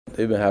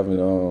They've been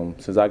having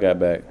since I got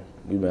back.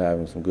 We've been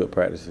having some good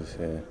practices,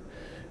 and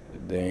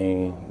they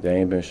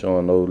ain't been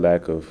showing no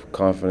lack of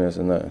confidence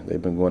and nothing.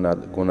 They've been going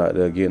out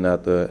there, getting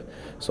out there.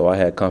 So I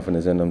had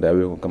confidence in them that we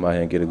were gonna come out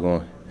here and get it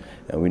going.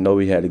 And we know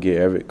we had to get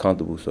Everett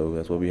comfortable, so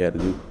that's what we had to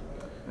do.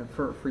 And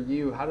for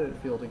you, how did it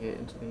feel to get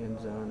into the end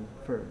zone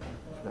for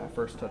that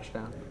first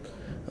touchdown?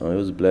 It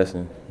was a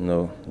blessing,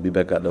 to be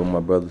back out there with my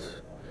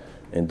brothers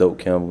and Dope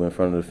Campbell in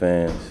front of the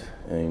fans,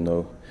 and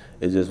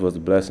it just was a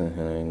blessing,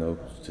 and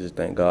just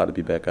thank God to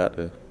be back out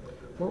there.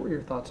 What were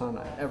your thoughts on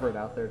Everett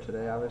out there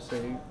today?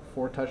 Obviously,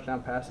 4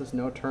 touchdown passes,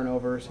 no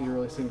turnovers. He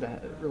really seemed to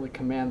really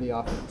command the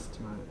offense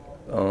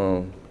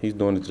tonight. He's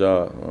doing the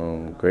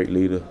job. Great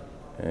leader,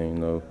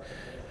 and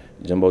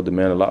Jimbo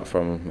demanded a lot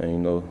from him,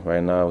 and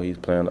right now he's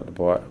playing up the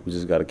part. We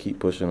just got to keep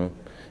pushing him.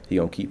 He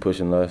gonna keep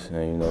pushing us,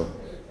 and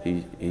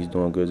he's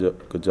doing a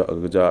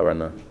good job right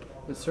now.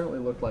 It certainly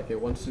looked like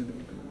it once you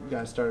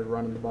guys started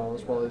running the ball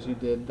as well as you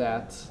did.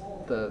 That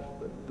the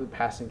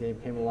passing game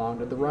came along.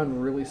 Did the run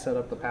really set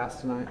up the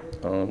pass tonight?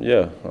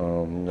 Yeah.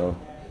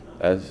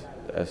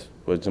 That's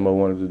what Jimbo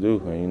wanted to do,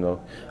 and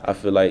I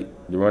feel like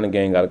the running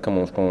game got to come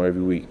on strong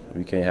every week.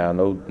 We can't have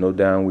no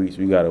down weeks.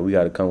 We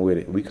gotta come with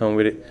it. We come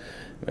with it,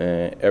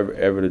 man.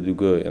 Everett to do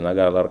good, and I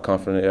got a lot of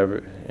confidence in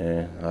Everett,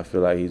 and I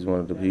feel like he's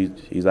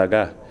he's our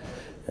guy,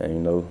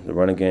 and the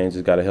running game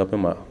just got to help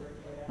him out.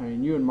 I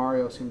mean, you and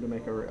Mario seem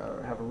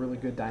to have a really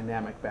good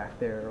dynamic back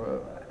there.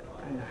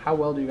 How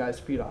well do you guys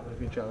feed off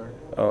of each other?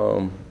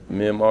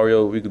 Me and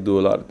Mario, we could do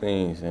a lot of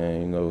things,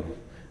 and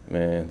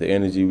man, the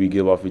energy we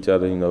give off each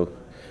other, it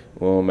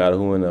don't matter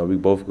who in there. We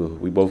both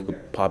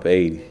could pop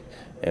 80,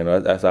 and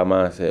that's our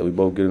mindset. We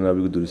both get in there,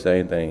 we could do the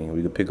same thing.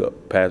 We could pick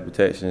up pass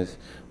protections,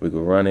 we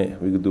could run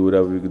it, we could do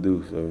whatever we could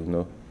do. So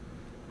You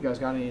guys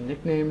got any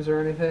nicknames or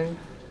anything?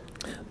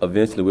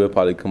 Eventually, we'll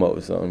probably come up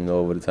with something,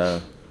 over the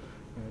time.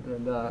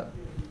 And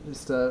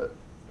just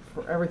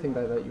for everything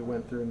that you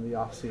went through in the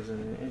off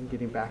season and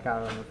getting back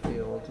out on the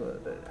field,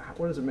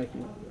 what does it make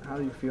you? How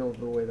do you feel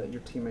the way that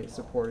your teammates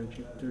supported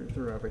you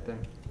through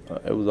everything?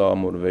 It was all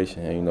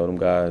motivation, and them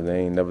guys,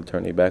 they ain't never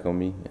turned their back on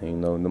me,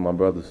 and they're my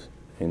brothers,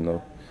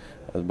 that's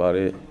about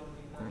it.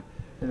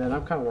 And then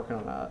I'm kind of working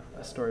on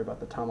a story about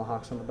the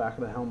tomahawks on the back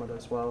of the helmet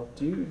as well.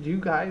 Do you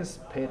guys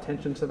pay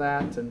attention to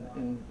that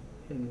and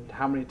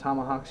how many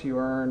tomahawks you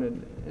earn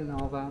and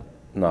all that?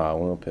 Nah,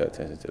 we don't pay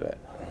attention to that.